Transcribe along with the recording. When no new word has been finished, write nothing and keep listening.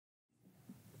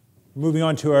Moving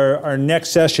on to our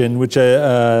next session, which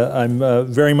I'm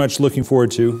very much looking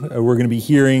forward to. We're going to be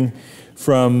hearing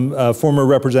from former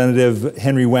Representative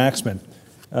Henry Waxman.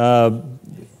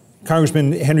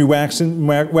 Congressman Henry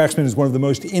Waxman is one of the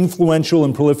most influential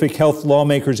and prolific health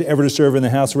lawmakers ever to serve in the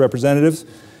House of Representatives,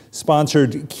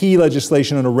 sponsored key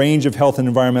legislation on a range of health and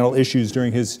environmental issues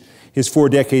during his 4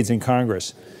 decades in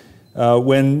Congress.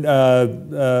 When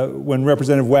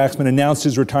Representative Waxman announced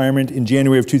his retirement in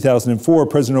January of 2004,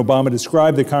 President Obama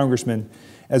described the congressman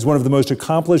as one of the most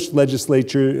accomplished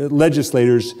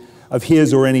legislators of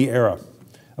his or any era.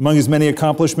 Among his many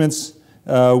accomplishments,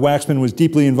 Waxman was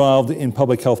deeply involved in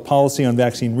public health policy on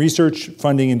vaccine research,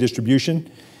 funding, and distribution.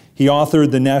 He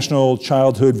authored the National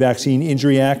Childhood Vaccine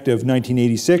Injury Act of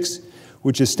 1986,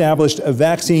 which established a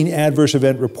vaccine adverse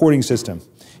event reporting system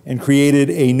and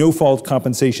created a no-fault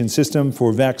compensation system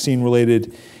for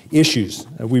vaccine-related issues.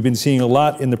 We've been seeing a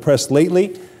lot in the press lately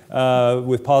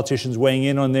with politicians weighing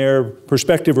in on their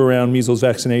perspective around measles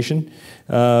vaccination.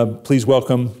 Please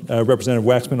welcome Representative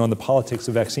Waxman on the politics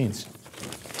of vaccines.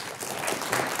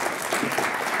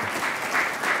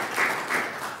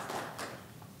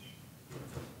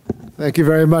 Thank you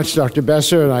very much, Dr.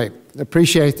 Besser, and I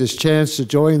appreciate this chance to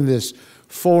join this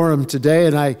forum today,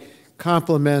 and I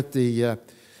compliment the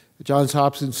Johns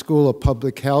Hopkins School of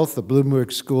Public Health, the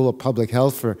Bloomberg School of Public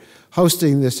Health, for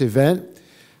hosting this event.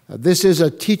 This is a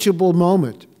teachable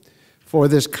moment for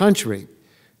this country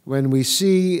when we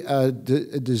see a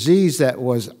disease that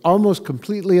was almost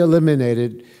completely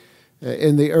eliminated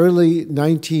in the early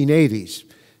 1980s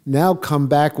now come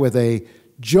back with a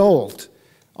jolt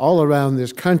all around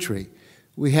this country.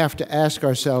 We have to ask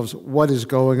ourselves, what is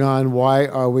going on? Why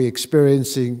are we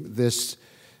experiencing this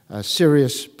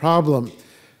serious problem?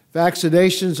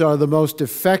 Vaccinations are the most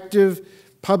effective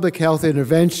public health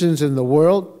interventions in the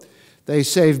world. They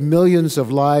save millions of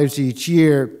lives each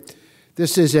year.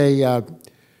 This is a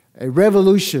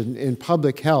revolution in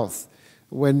public health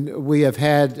when we have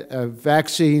had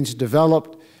vaccines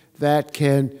developed that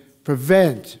can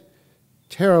prevent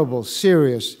terrible,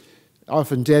 serious,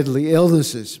 often deadly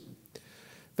illnesses.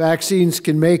 Vaccines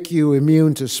can make you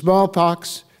immune to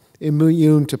smallpox,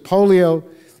 immune to polio,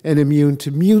 and immune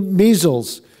to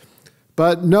measles.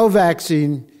 But no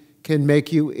vaccine can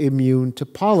make you immune to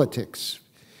politics.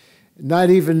 Not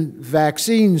even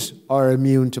vaccines are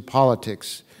immune to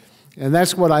politics. And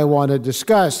that's what I want to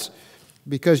discuss,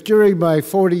 because during my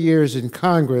 40 years in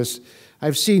Congress,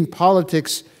 I've seen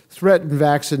politics threaten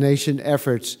vaccination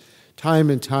efforts time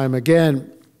and time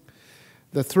again.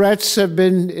 The threats have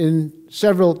been in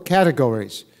several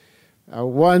categories.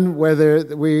 One, whether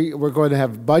we were going to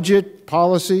have budget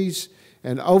policies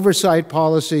and oversight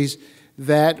policies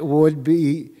that would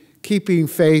be keeping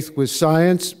faith with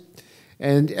science.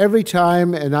 And every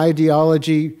time an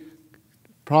ideology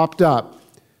propped up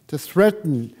to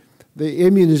threaten the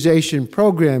immunization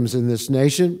programs in this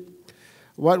nation,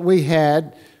 what we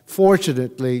had,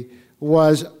 fortunately,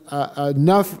 was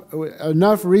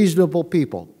enough reasonable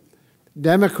people,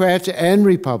 Democrats and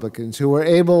Republicans, who were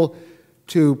able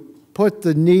to put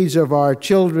the needs of our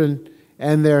children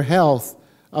and their health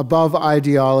above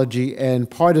ideology and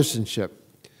partisanship.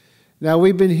 Now,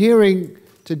 we've been hearing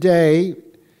today,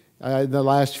 in the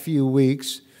last few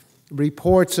weeks,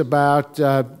 reports about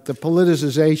the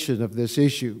politicization of this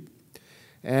issue.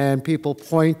 And people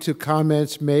point to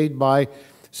comments made by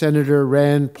Senator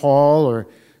Rand Paul or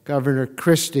Governor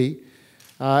Christie,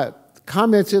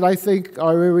 comments that I think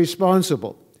are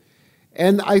irresponsible.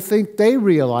 And I think they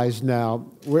realize now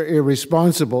we're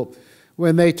irresponsible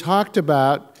when they talked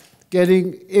about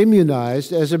getting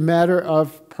immunized as a matter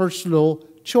of personal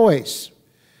choice.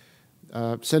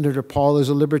 Senator Paul is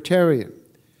a libertarian.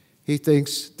 He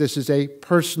thinks this is a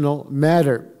personal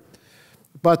matter.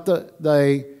 But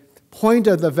the point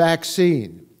of the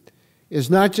vaccine is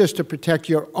not just to protect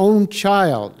your own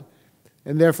child,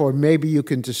 and therefore maybe you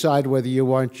can decide whether you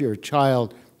want your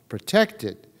child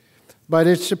protected, but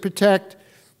it's to protect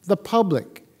the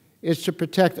public. It's to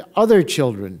protect other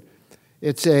children.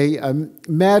 It's a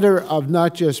matter of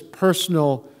not just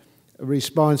personal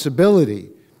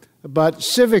responsibility, but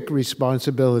civic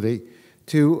responsibility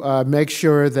to make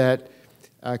sure that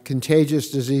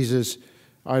contagious diseases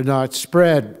are not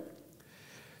spread.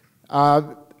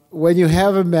 When you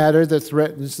have a matter that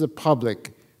threatens the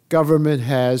public, government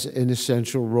has an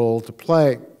essential role to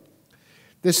play.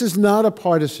 This is not a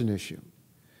partisan issue.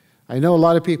 I know a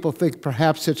lot of people think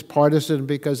perhaps it's partisan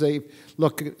because they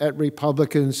look at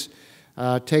Republicans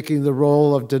taking the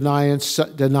role of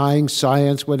denying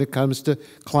science when it comes to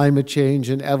climate change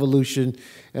and evolution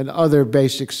and other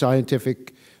basic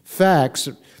scientific facts.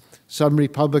 Some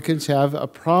Republicans have a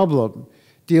problem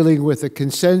dealing with the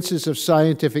consensus of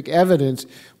scientific evidence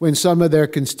when some of their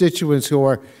constituents who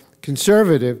are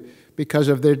conservative, because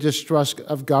of their distrust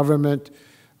of government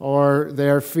or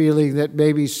their feeling that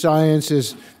maybe science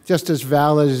is just as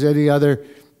valid as any other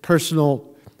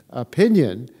personal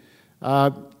opinion,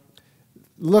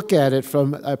 look at it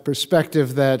from a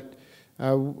perspective that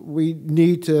we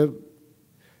need to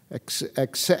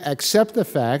accept the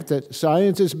fact that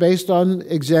science is based on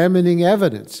examining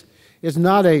evidence. It's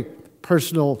not a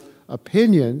personal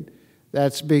opinion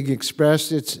that's being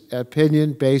expressed. It's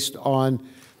opinion based on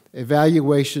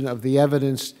evaluation of the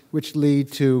evidence which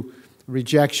lead to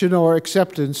rejection or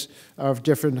acceptance of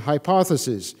different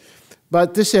hypotheses.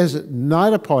 But this is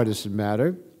not a partisan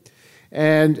matter,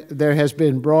 and there has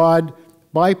been broad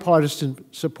bipartisan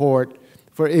support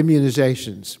for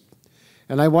immunizations.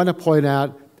 And I want to point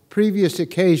out previous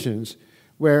occasions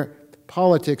where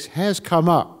politics has come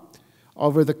up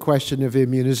over the question of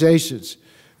immunizations.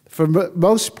 For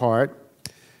most part,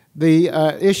 the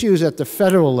issues at the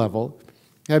federal level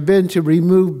have been to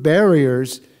remove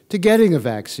barriers to getting a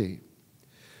vaccine.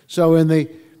 So in the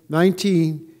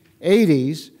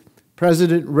 1980s,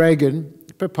 President Reagan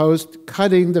proposed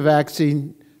cutting the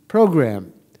vaccine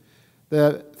program.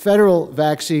 The federal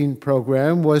vaccine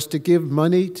program was to give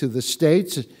money to the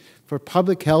states for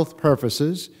public health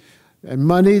purposes, and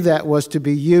money that was to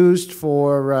be used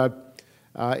for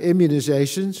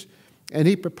immunizations, and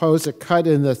he proposed a cut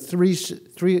in the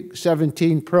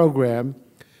 317 program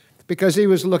because he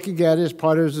was looking at it as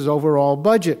part of his overall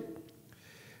budget.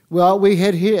 Well, we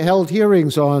had held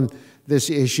hearings on this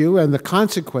issue and the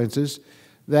consequences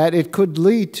that it could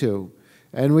lead to,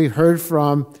 and we heard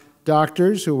from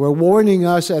doctors who were warning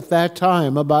us at that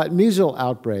time about measles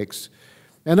outbreaks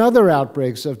and other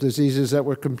outbreaks of diseases that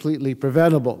were completely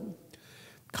preventable.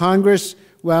 Congress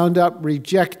wound up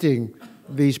rejecting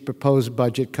these proposed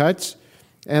budget cuts,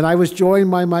 and I was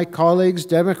joined by my colleagues,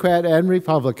 Democrat and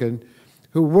Republican,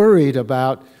 who worried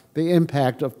about the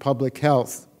impact of public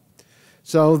health.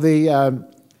 So the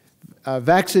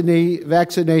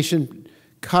vaccination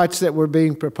cuts that were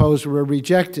being proposed were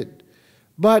rejected.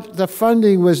 But the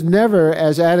funding was never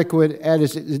as adequate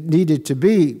as it needed to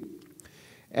be.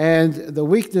 And the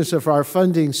weakness of our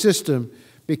funding system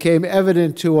became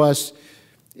evident to us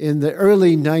in the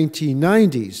early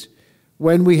 1990s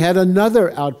when we had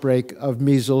another outbreak of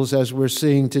measles, as we're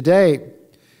seeing today.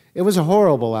 It was a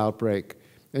horrible outbreak,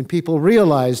 and people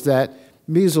realized that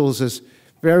measles is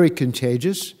very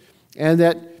contagious and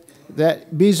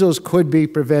that measles could be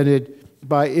prevented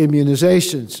by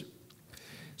immunizations.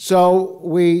 So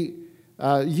we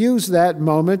used that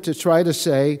moment to try to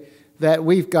say that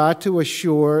we've got to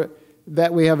assure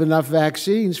that we have enough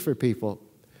vaccines for people.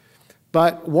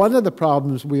 But one of the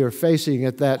problems we were facing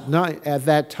at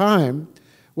that time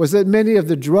was that many of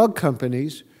the drug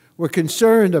companies were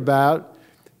concerned about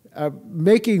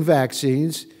making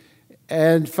vaccines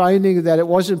and finding that it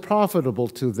wasn't profitable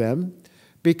to them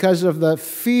because of the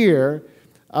fear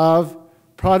of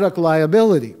product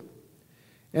liability.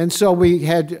 And so we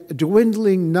had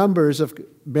dwindling numbers of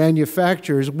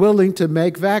manufacturers willing to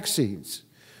make vaccines.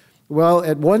 Well,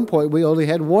 at one point, we only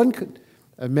had one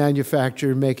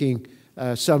manufacturer making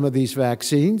some of these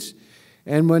vaccines.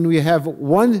 And when we have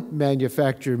one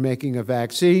manufacturer making a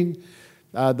vaccine,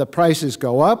 the prices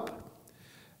go up,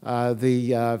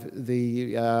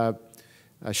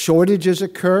 shortages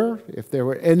occur if there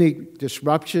were any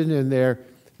disruption in their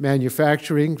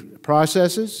manufacturing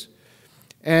processes,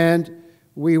 and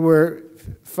we were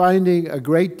finding a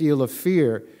great deal of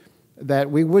fear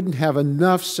that we wouldn't have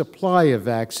enough supply of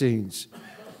vaccines.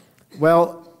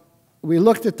 Well, we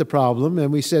looked at the problem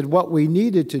and we said what we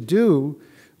needed to do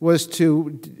was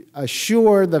to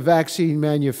assure the vaccine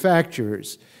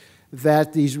manufacturers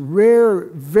that these rare,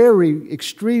 very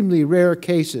extremely rare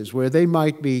cases where they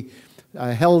might be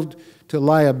held to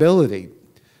liability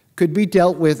could be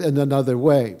dealt with in another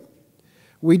way.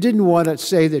 We didn't want to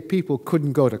say that people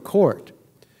couldn't go to court.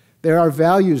 There are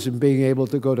values in being able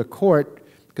to go to court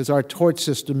because our tort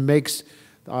system makes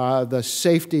the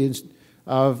safety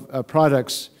of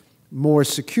products more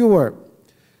secure.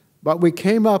 What we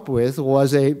came up with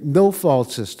was a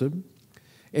no-fault system,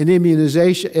 an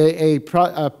immunization, a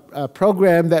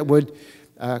program that would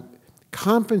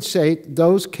compensate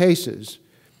those cases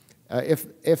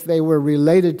if they were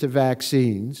related to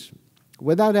vaccines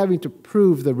without having to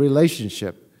prove the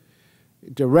relationship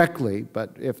directly,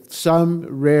 but if some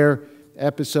rare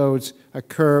episodes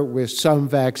occur with some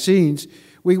vaccines,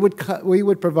 we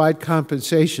would provide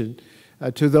compensation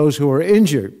to those who are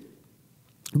injured.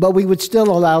 But we would still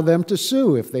allow them to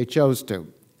sue if they chose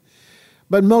to.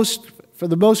 But for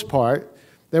the most part,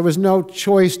 There was no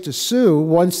choice to sue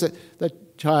once the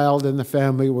child and the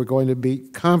family were going to be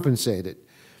compensated.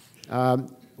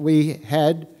 We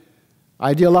had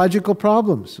ideological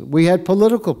problems. We had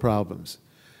political problems.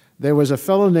 There was a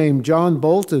fellow named John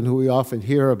Bolton, who we often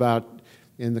hear about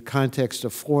in the context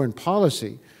of foreign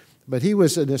policy, but he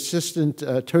was an assistant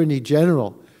attorney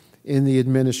general in the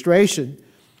administration,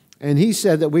 and he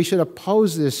said that we should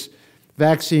oppose this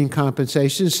vaccine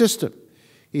compensation system.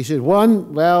 He said,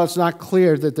 one, well, it's not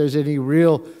clear that there's any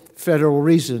real federal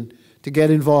reason to get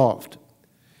involved.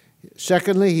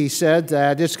 Secondly, he said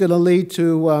that it's going to lead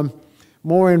to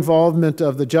more involvement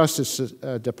of the Justice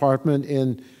Department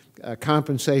in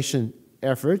compensation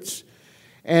efforts.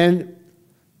 And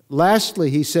lastly,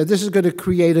 he said this is going to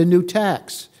create a new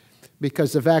tax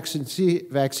because the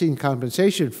Vaccine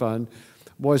Compensation Fund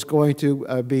was going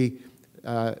to be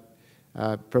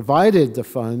provided the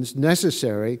funds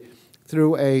necessary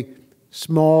through a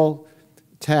small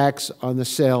tax on the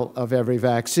sale of every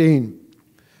vaccine.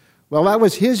 Well, that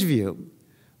was his view,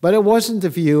 but it wasn't the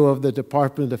view of the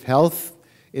Department of Health.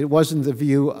 It wasn't the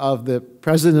view of the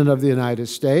President of the United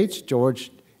States,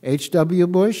 George H.W.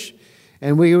 Bush,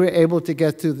 and we were able to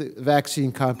get to the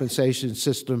vaccine compensation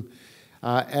system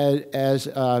as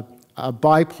a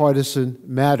bipartisan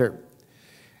matter.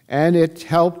 And it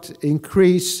helped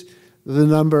increase the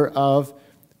number of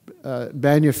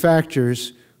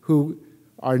manufacturers who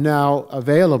are now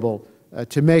available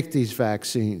to make these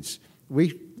vaccines.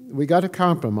 We got a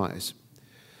compromise.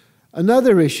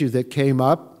 Another issue that came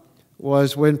up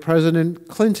was when President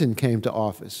Clinton came to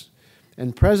office.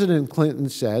 And President Clinton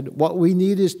said what we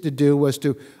needed to do was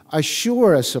to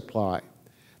assure a supply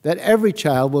that every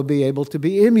child will be able to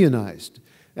be immunized.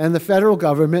 And the federal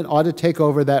government ought to take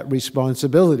over that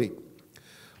responsibility.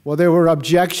 Well, there were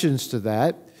objections to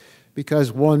that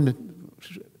because, one,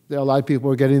 there are a lot of people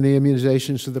who are getting the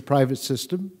immunizations through the private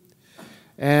system.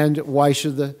 And why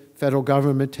should the federal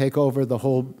government take over the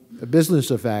whole business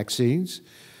of vaccines?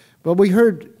 But we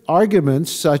heard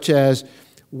arguments such as,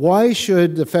 why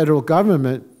should the federal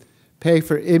government pay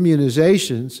for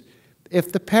immunizations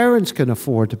if the parents can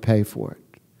afford to pay for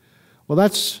it? Well,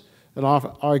 that's an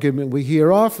argument we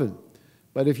hear often.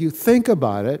 But if you think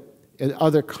about it in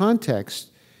other contexts,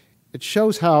 it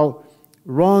shows how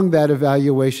wrong that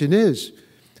evaluation is.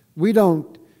 We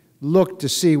don't look to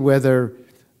see whether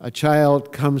a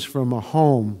child comes from a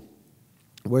home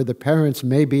where the parents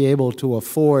may be able to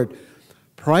afford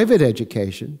private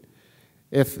education.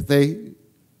 If they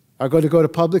are going to go to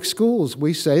public schools,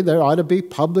 we say there ought to be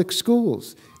public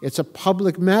schools. It's a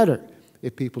public matter.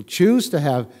 If people choose to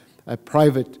have a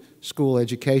private school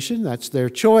education, that's their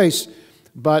choice,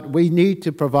 but we need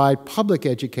to provide public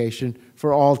education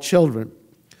for all children.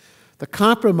 The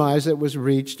compromise that was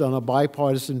reached on a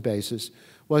bipartisan basis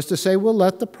was to say, we'll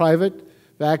let the private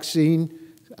vaccine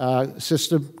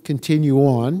system continue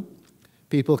on.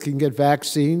 People can get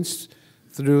vaccines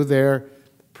through their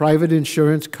private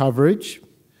insurance coverage.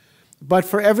 But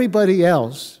for everybody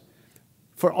else,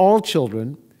 for all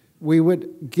children, we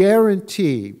would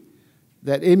guarantee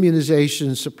that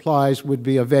immunization supplies would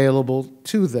be available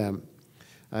to them.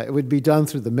 It would be done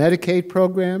through the Medicaid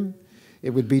program.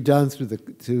 It would be done through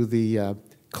the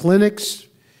clinics.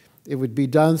 It would be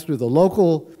done through the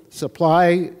local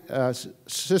supply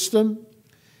system.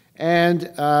 And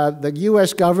the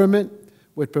U.S. government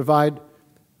would provide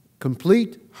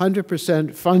complete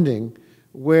 100% funding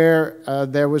where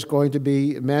there was going to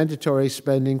be mandatory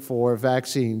spending for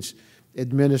vaccines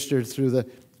administered through the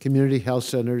community health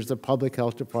centers, the public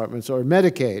health departments, or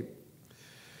Medicaid.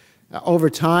 Over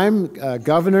time,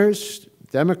 governors,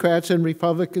 Democrats and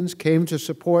Republicans came to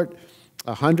support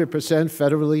a 100%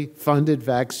 federally funded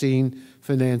vaccine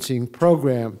financing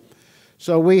program.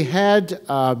 So we had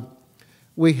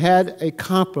a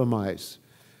compromise.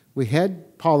 We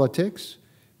had politics.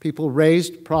 People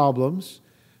raised problems,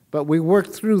 but we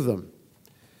worked through them.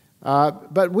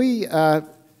 But we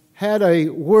had a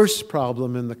worse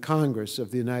problem in the Congress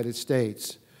of the United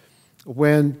States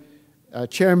when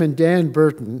Chairman Dan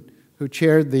Burton, who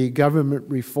chaired the Government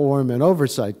Reform and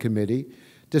Oversight Committee,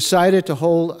 decided to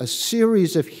hold a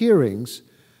series of hearings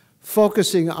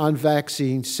focusing on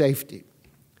vaccine safety.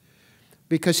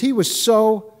 Because he was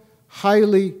so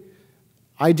highly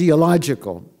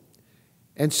ideological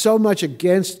and so much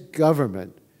against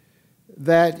government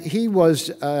that he was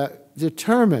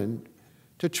determined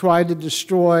to try to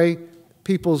destroy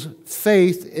people's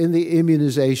faith in the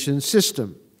immunization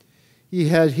system. He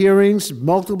had hearings,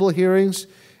 multiple hearings,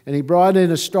 and he brought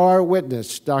in a star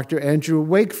witness, Dr. Andrew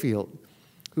Wakefield,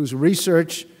 whose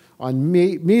research on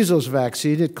measles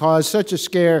vaccine had caused such a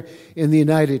scare in the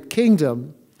United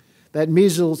Kingdom that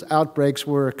measles outbreaks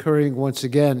were occurring once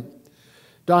again.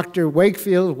 Dr.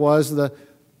 Wakefield was the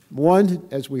one,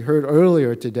 as we heard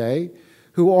earlier today,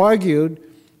 who argued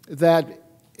that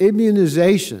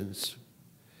immunizations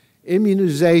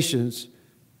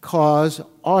cause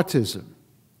autism.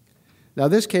 Now,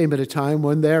 this came at a time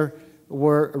when there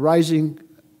were rising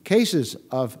cases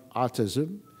of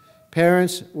autism.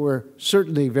 Parents were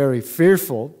certainly very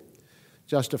fearful,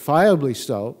 justifiably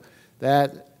so,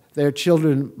 that their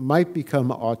children might become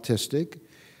autistic.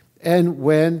 And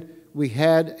when we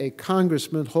had a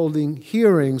congressman holding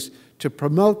hearings to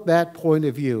promote that point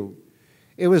of view,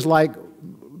 it was like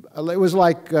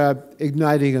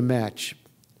igniting a match.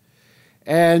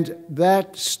 And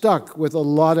that stuck with a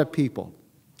lot of people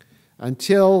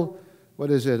until,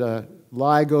 a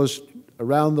lie goes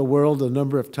around the world a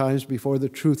number of times before the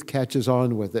truth catches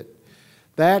on with it.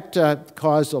 That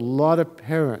caused a lot of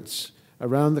parents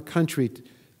around the country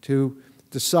to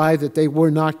decide that they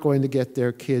were not going to get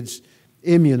their kids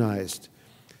immunized.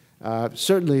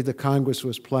 Certainly the Congress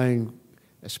was playing,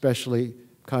 especially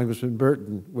Congressman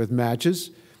Burton, with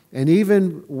matches. And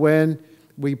even when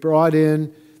we brought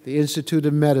in the Institute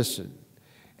of Medicine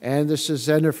and the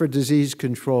Center for Disease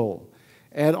Control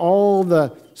and all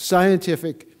the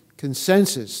scientific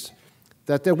consensus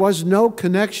that there was no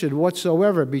connection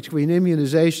whatsoever between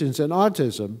immunizations and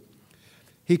autism,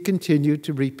 he continued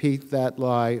to repeat that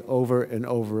lie over and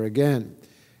over again.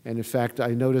 And in fact, I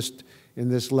noticed in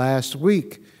this last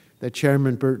week that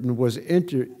Chairman Burton was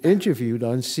interviewed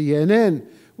on CNN,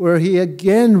 where he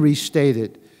again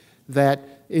restated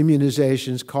that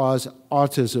immunizations cause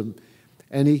autism.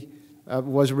 And he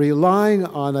was relying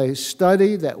on a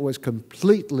study that was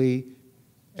completely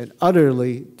and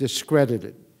utterly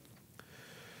discredited.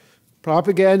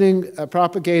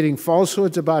 Propagating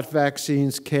falsehoods about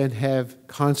vaccines can have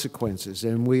consequences,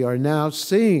 and we are now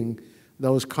seeing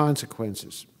those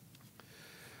consequences.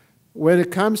 When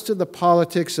it comes to the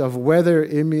politics of whether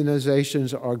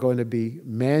immunizations are going to be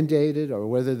mandated or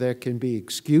whether there can be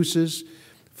excuses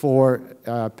for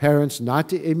parents not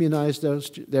to immunize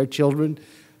their children,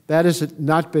 that has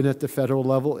not been at the federal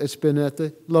level, it's been at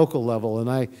the local level. And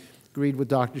I agreed with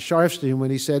Dr. Sharfstein when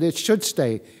he said it should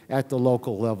stay at the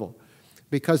local level,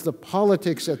 because the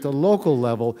politics at the local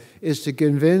level is to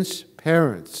convince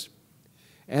parents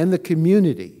and the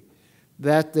community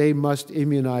that they must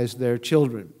immunize their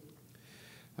children.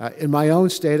 In my own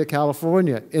state of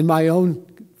California, in my own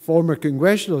former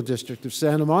congressional district of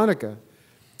Santa Monica,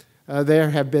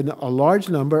 there have been a large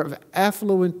number of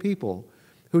affluent people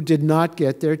who did not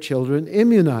get their children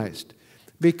immunized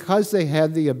because they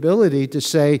had the ability to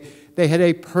say they had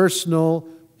a personal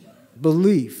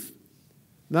belief,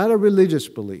 not a religious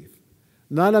belief,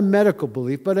 not a medical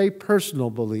belief, but a personal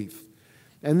belief.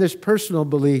 And this personal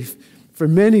belief, for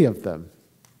many of them,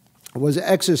 was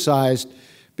exercised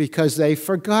because they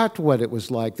forgot what it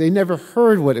was like. They never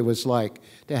heard what it was like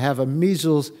to have a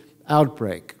measles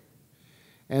outbreak.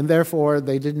 And therefore,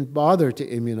 they didn't bother to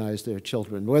immunize their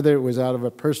children, whether it was out of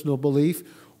a personal belief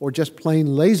or just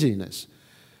plain laziness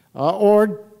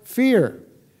or fear.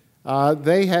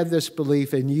 They had this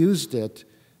belief and used it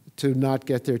to not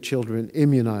get their children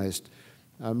immunized.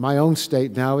 My own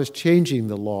state now is changing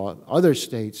the law. Other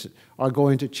states are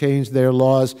going to change their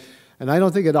laws. And I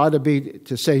don't think it ought to be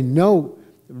to say no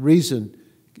reason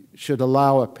should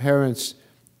allow a parent's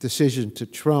decision to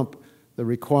trump the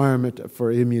requirement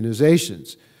for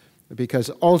immunizations,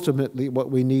 because ultimately what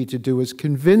we need to do is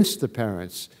convince the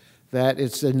parents that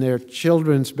it's in their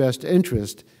children's best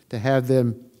interest to have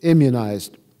them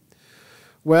immunized.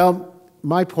 Well,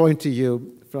 my point to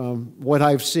you from what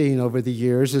I've seen over the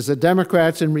years is that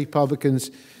Democrats and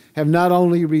Republicans have not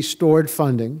only restored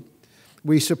funding,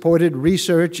 we supported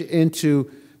research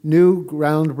into new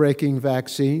groundbreaking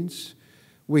vaccines.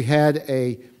 We had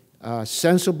a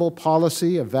sensible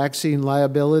policy of vaccine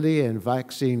liability and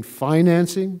vaccine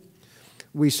financing.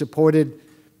 We supported,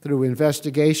 through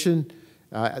investigation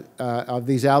of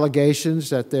these allegations,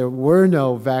 that there were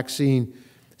no vaccine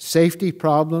safety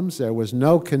problems. There was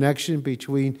no connection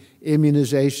between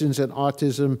immunizations and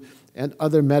autism and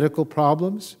other medical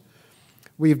problems.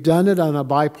 We've done it on a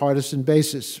bipartisan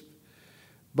basis.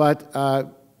 But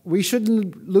we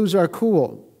shouldn't lose our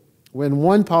cool when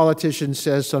one politician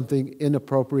says something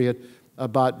inappropriate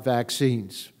about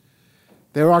vaccines.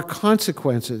 There are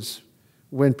consequences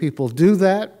when people do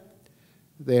that.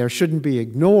 They shouldn't be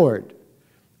ignored,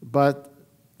 but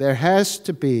there has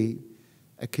to be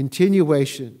a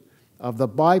continuation of the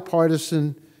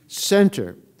bipartisan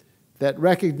center that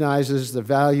recognizes the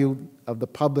value of the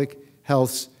public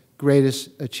health's greatest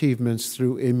achievements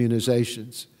through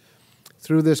immunizations.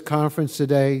 Through this conference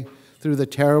today, through the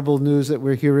terrible news that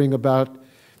we're hearing about,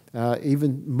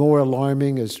 even more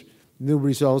alarming as new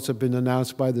results have been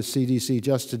announced by the CDC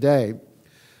just today,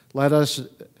 let us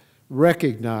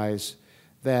recognize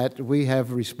that we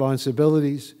have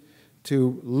responsibilities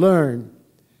to learn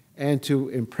and to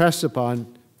impress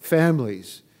upon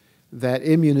families that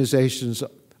immunizations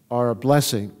are a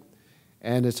blessing.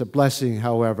 And it's a blessing,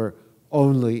 however,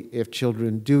 only if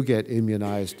children do get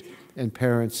immunized, and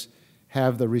parents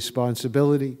have the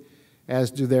responsibility, as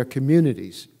do their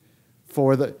communities,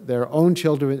 for their own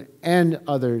children and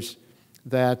others,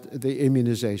 that the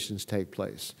immunizations take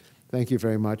place. Thank you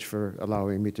very much for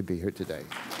allowing me to be here today.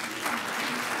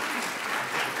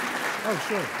 Oh,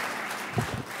 sure.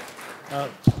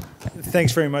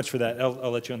 Thanks very much for that.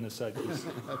 I'll let you on this side, please,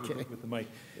 okay. with the mic.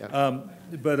 Yeah.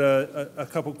 But a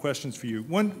couple questions for you.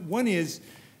 One is,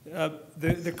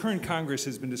 the current Congress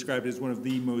has been described as one of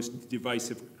the most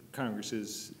divisive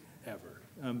Congresses ever.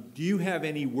 Do you have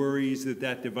any worries that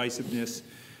that divisiveness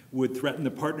would threaten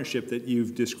the partnership that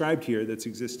you've described here that's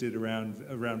existed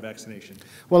around vaccination?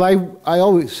 Well, I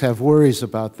always have worries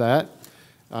about that,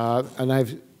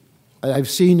 and I've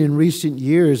seen in recent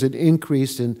years an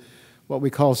increase in what we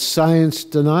call science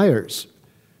deniers,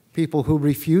 people who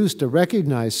refuse to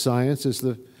recognize science as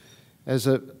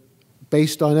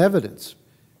based on evidence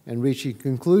and reaching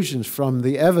conclusions from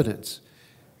the evidence.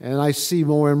 And I see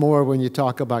more and more when you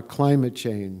talk about climate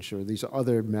change or these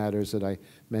other matters that I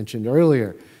mentioned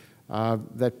earlier,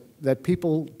 that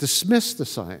people dismiss the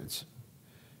science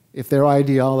if their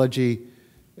ideology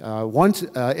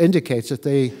indicates that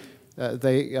they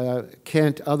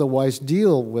can't otherwise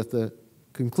deal with the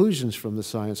conclusions from the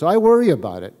science. So I worry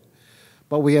about it.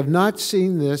 But we have not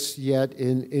seen this yet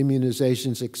in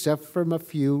immunizations, except from a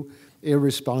few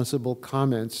irresponsible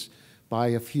comments by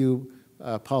a few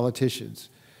politicians.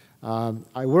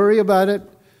 I worry about it,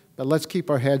 but let's keep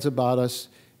our heads about us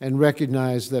and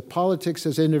recognize that politics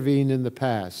has intervened in the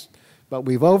past, but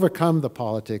we've overcome the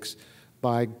politics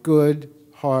by good,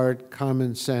 hard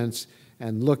common sense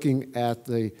and looking at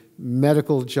the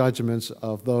medical judgments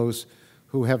of those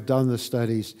who have done the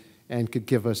studies and could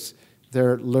give us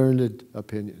their learned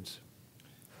opinions.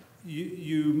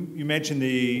 You mentioned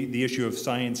the issue of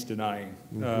science denying.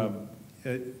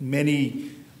 Mm-hmm.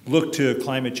 Many look to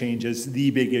climate change as the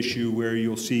big issue where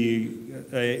you'll see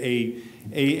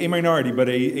a minority, but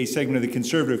a segment of the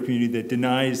conservative community that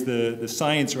denies the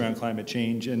science around climate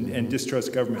change and distrusts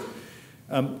government.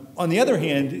 On the other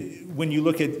hand, when you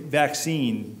look at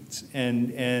vaccines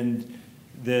and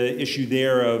the issue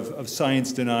there of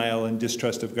science denial and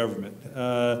distrust of government,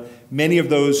 many of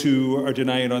those who are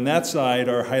denying it on that side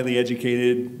are highly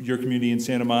educated, your community in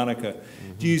Santa Monica.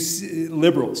 Mm-hmm. Do you see,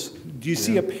 liberals, do you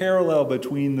see a parallel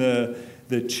between the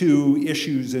two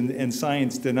issues and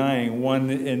science denying, one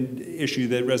an issue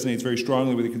that resonates very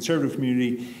strongly with the conservative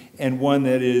community and one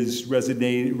that is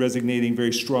resonating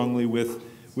very strongly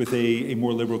with a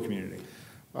more liberal community?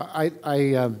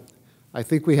 I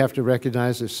think we have to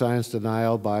recognize there's science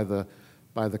denial by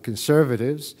the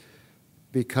conservatives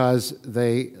because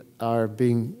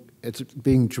it's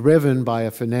being driven by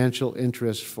a financial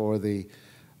interest for the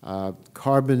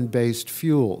carbon-based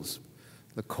fuels,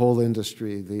 the coal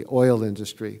industry, the oil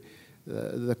industry,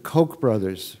 the Koch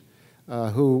brothers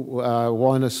who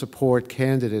want to support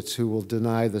candidates who will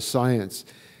deny the science,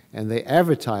 and they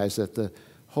advertise that the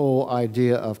whole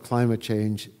idea of climate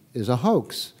change is a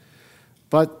hoax.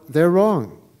 But they're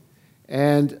wrong.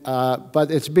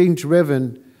 But it's being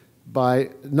driven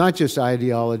by not just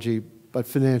ideology, but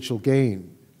financial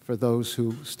gain for those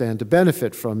who stand to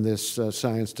benefit from this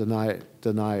science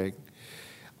denying.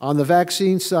 On the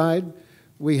vaccine side,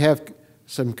 we have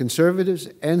some conservatives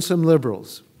and some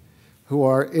liberals who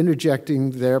are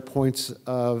interjecting their points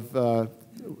of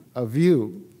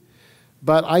view.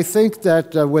 But I think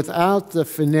that without the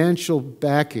financial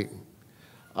backing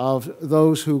of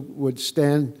those who would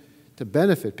stand to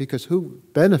benefit, because who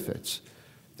benefits?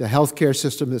 The healthcare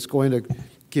system that's going to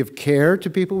give care to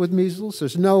people with measles?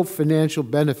 There's no financial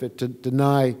benefit to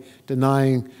denying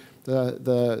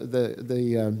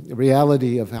the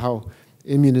reality of how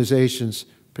immunizations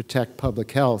protect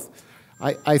public health.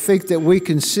 I think that we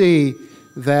can see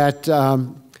that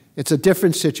it's a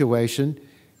different situation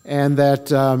and that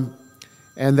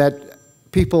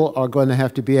people are going to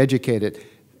have to be educated.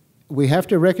 We have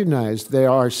to recognize there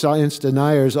are science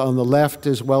deniers on the left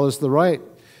as well as the right.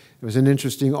 There was an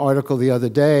interesting article the other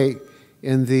day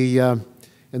in the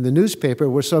newspaper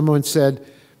where someone said,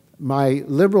 my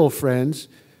liberal friends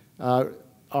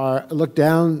look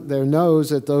down their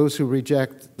nose at those who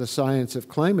reject the science of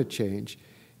climate change,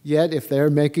 yet if they're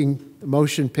making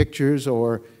motion pictures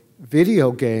or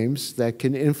video games that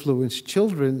can influence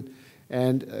children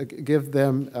and give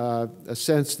them a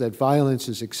sense that violence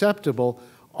is acceptable,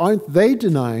 aren't they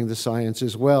denying the science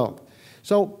as well?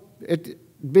 So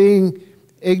being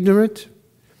ignorant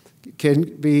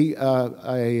can be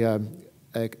a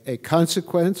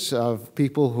consequence of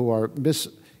people who are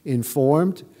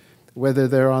misinformed, whether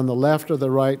they're on the left or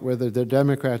the right, whether they're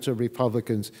Democrats or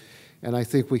Republicans. And I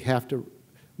think we have to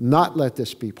not let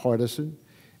this be partisan,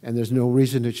 and there's no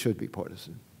reason it should be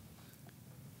partisan.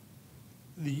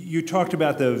 You talked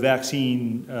about the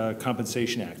Vaccine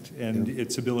Compensation Act and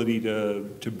its ability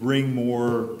to bring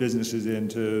more businesses in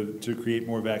to create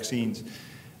more vaccines.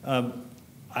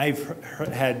 I've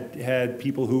had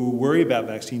people who worry about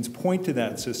vaccines point to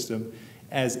that system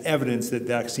as evidence that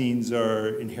vaccines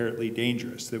are inherently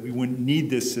dangerous, that we wouldn't need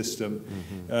this system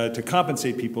to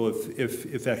compensate people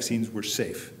if vaccines were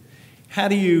safe. How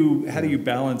do you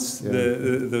balance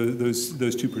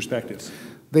those two perspectives?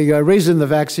 The reason the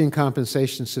vaccine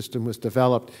compensation system was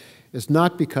developed is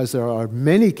not because there are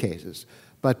many cases,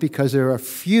 but because there are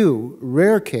few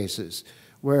rare cases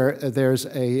where there's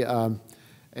an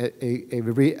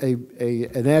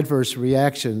adverse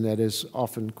reaction that is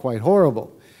often quite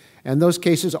horrible. And those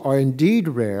cases are indeed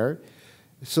rare,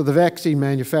 so the vaccine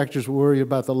manufacturers worry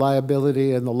about the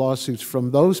liability and the lawsuits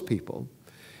from those people.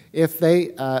 If they,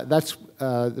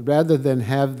 rather than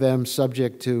have them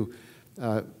subject to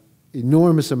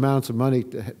enormous amounts of money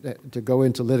to go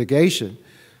into litigation,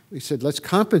 we said, let's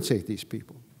compensate these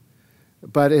people.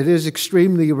 But it is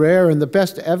extremely rare, and the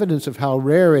best evidence of how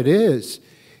rare it is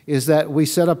that we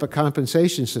set up a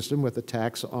compensation system with a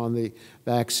tax on the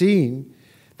vaccine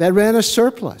that ran a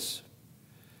surplus.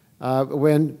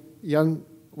 When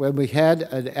we had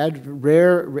an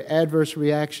rare adverse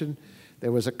reaction,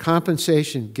 there was a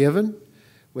compensation given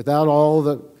without all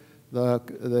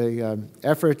the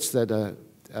efforts that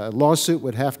a lawsuit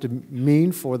would have to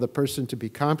mean for the person to be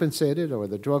compensated or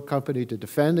the drug company to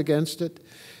defend against it.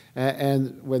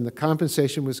 And when the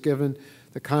compensation was given,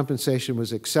 the compensation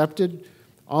was accepted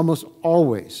almost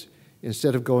always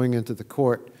instead of going into the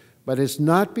court. But it's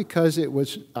not because it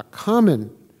was a common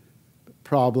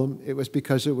problem, it was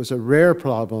because it was a rare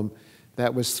problem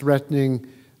that was threatening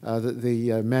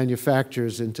the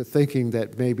manufacturers into thinking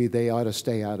that maybe they ought to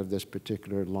stay out of this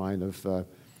particular line of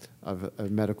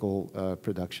medical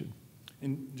production.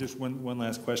 And just one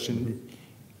last question.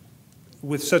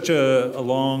 With such a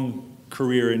long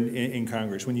career in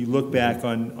Congress, when you look back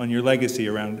on your legacy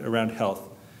around health,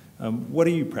 what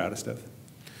are you proudest of?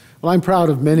 Well, I'm proud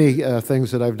of many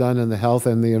things that I've done in the health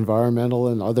and the environmental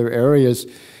and other areas,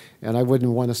 and I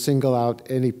wouldn't want to single out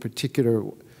any particular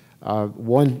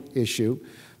one issue.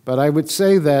 But I would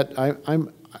say that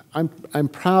I'm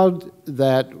proud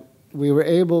that we were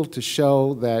able to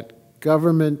show that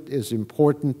government is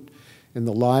important in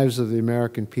the lives of the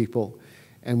American people,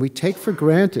 and we take for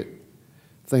granted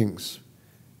things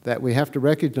that we have to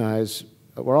recognize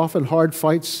were often hard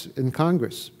fights in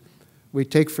Congress. We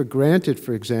take for granted,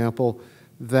 for example,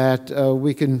 that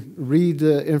we can read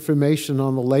information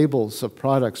on the labels of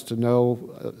products to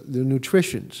know the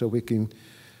nutrition, so we can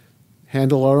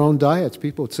handle our own diets.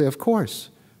 People would say, of course.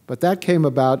 But that came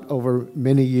about over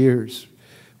many years.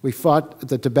 We fought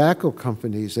the tobacco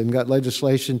companies and got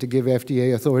legislation to give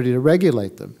FDA authority to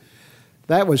regulate them.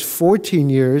 That was 14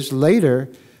 years later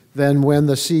than when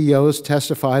the CEOs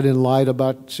testified and lied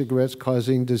about cigarettes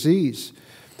causing disease.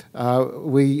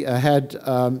 We had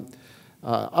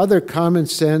other common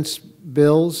sense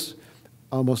bills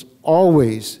almost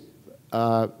always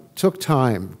took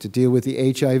time to deal with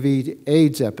the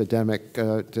HIV/AIDS epidemic,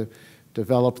 to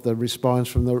develop the response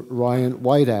from the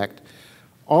Ryan-White Act.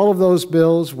 All of those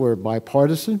bills were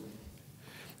bipartisan,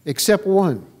 except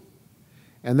one,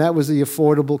 and that was the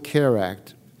Affordable Care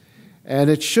Act. And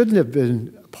it shouldn't have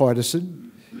been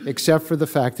partisan, except for the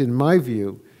fact, in my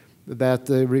view, that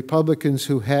the Republicans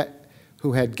who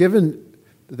had given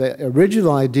the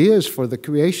original ideas for the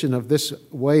creation of this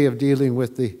way of dealing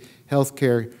with the health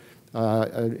care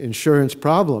insurance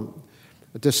problem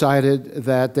decided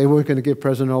that they weren't going to give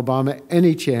President Obama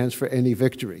any chance for any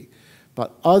victory.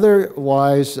 But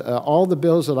otherwise, all the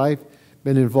bills that I've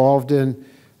been involved in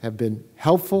have been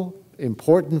helpful,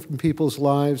 important in people's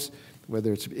lives,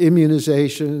 whether it's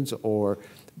immunizations or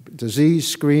disease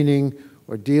screening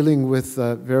or dealing with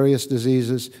various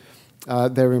diseases.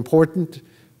 They're important,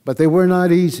 but they were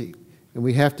not easy. And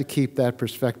we have to keep that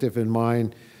perspective in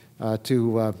mind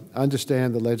to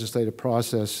understand the legislative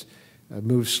process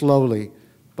moves slowly,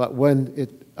 but when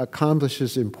it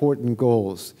accomplishes important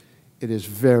goals, it is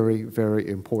very, very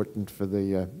important for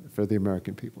the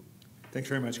American people. Thanks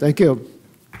very much. Thank you.